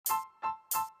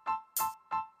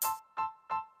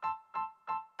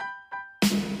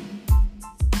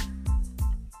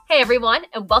Hey everyone,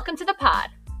 and welcome to the pod.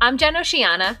 I'm Jen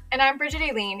Oceana. And I'm Bridget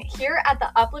Aileen. Here at the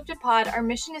Uplifted Pod, our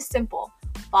mission is simple.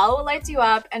 Follow what lights you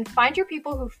up and find your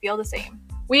people who feel the same.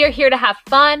 We are here to have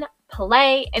fun,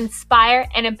 play, inspire,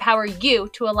 and empower you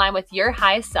to align with your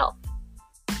highest self.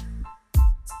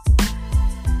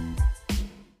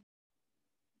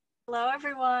 Hello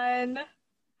everyone.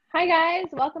 Hi guys,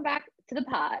 welcome back to the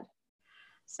pod.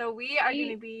 So we are going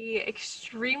to be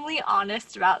extremely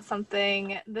honest about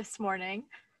something this morning.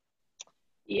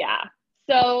 Yeah.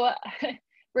 So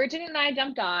Bridget and I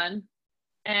jumped on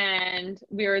and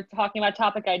we were talking about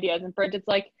topic ideas, and Bridget's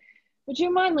like, would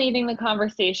you mind leading the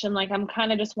conversation? Like, I'm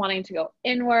kind of just wanting to go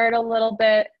inward a little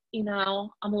bit, I'm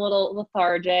a little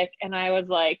lethargic. And I was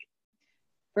like,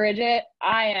 Bridget,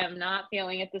 I am not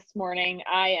feeling it this morning.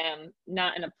 I am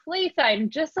not in a place. I'm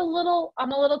a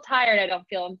little tired. I don't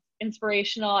feel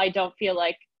inspirational. I don't feel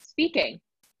like speaking,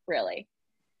 really.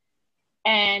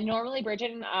 And normally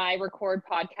Bridget and I record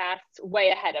podcasts way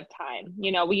ahead of time.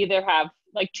 We either have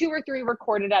like 2 or 3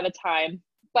 recorded at a time,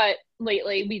 but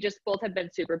lately we just both have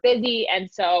been super busy. And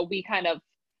so we kind of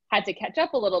had to catch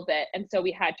up a little bit. And so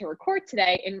we had to record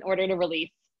today in order to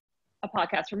release a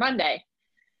podcast for Monday.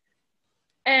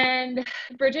 And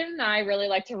Bridget and I really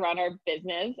like to run our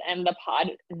business and the pod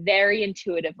very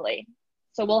intuitively.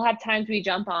 So we'll have times we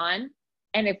jump on,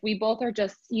 and if we both are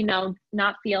just,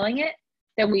 not feeling it,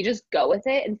 then we just go with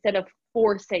it instead of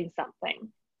forcing something.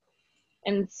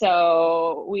 And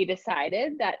so we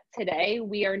decided that today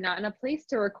we are not in a place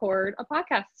to record a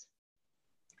podcast.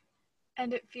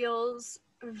 And it feels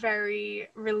very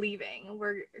relieving.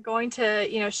 We're going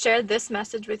to, share this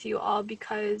message with you all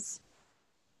because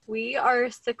we are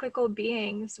cyclical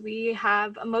beings. We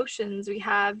have emotions. We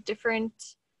have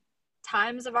different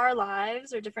times of our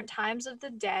lives or different times of the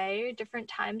day, different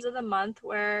times of the month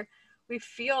where we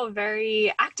feel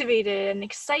very activated and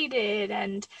excited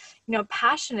and,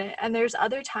 passionate. And there's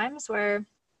other times where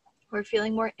we're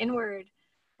feeling more inward,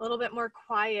 a little bit more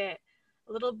quiet,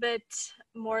 a little bit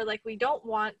more like we don't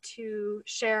want to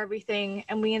share everything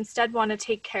and we instead want to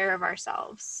take care of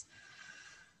ourselves.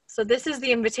 So this is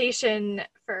the invitation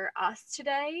for us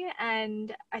today,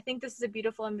 and I think this is a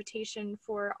beautiful invitation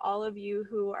for all of you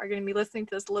who are going to be listening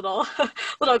to this little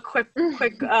quick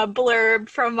blurb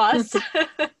from us.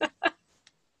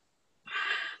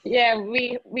 Yeah,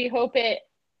 we hope it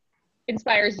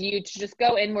inspires you to just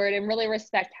go inward and really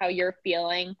respect how you're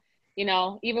feeling.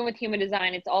 Even with human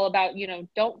design, it's all about,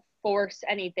 don't force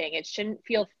anything. It shouldn't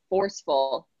feel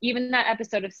forceful. Even that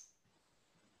episode of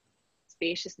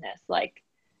spaciousness, like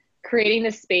creating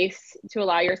the space to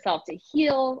allow yourself to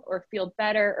heal or feel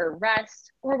better or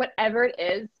rest or whatever it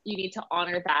is, you need to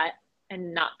honor that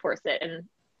and not force it. And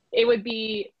it would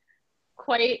be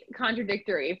quite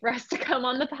contradictory for us to come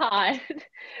on the pod,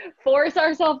 force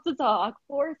ourselves to talk,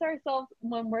 force ourselves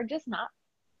when we're just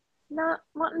not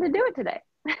wanting to do it today.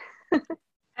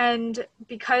 And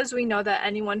because we know that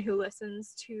anyone who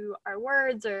listens to our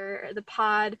words or the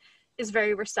pod is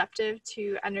very receptive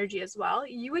to energy as well,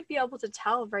 you would be able to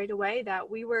tell right away that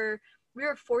we were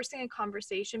forcing a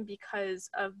conversation because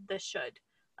of the should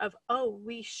of,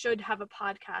 we should have a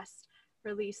podcast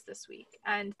released this week,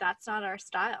 and that's not our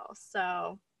style.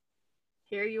 So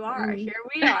here you are. Here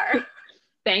we are.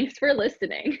 Thanks for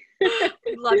listening.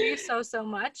 We love you so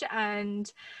much,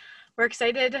 and we're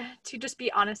excited to just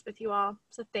be honest with you all.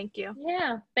 So thank you.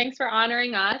 Yeah. Thanks for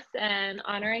honoring us and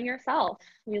honoring yourself.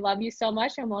 We love you so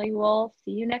much, and we will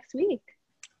see you next week.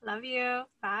 Love you.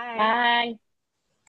 Bye. Bye.